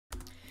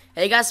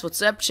Hey guys,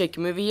 what's up?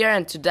 Movie here,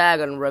 and today I'm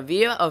gonna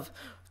review of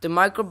the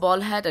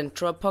microballhead and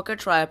pocket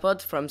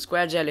tripod from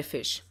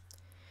SquareJellyfish.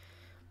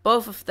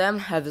 Both of them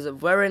have a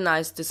very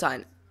nice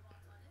design.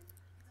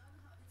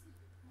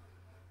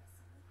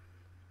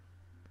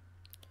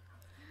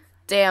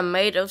 They are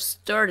made of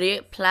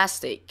sturdy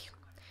plastic,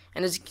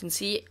 and as you can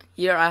see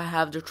here I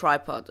have the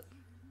tripod.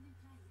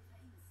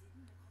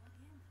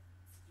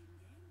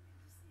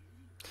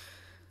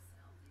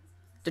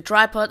 The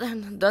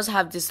tripod does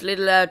have this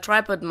little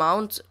tripod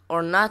mount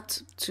or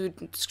nut to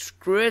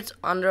screw it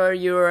under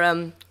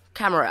your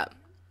camera.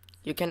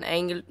 You can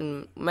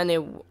angle many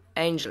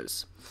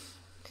angles.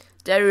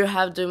 There you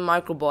have the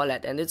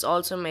microballhead, and it's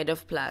also made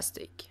of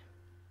plastic.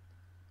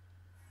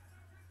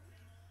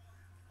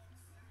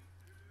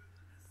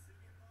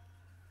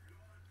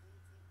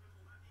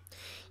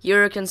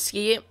 Here you can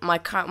see my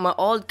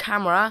old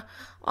camera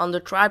on the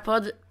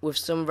tripod with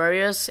some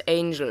various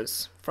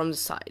angles from the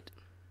side.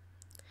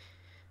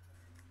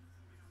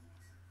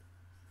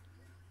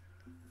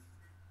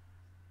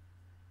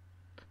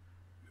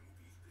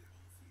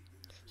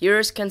 Here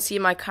you can see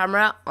my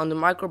camera on the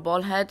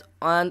microballhead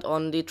and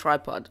on the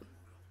tripod.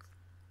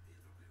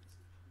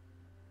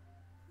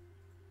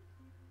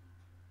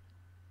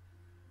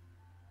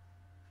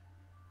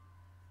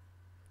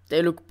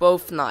 They look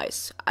both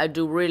nice. I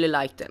do really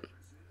like them.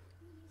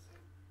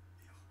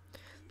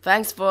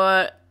 Thanks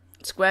for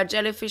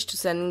SquareJellyfish to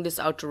sending this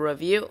out to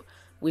review.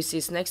 We see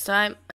you next time.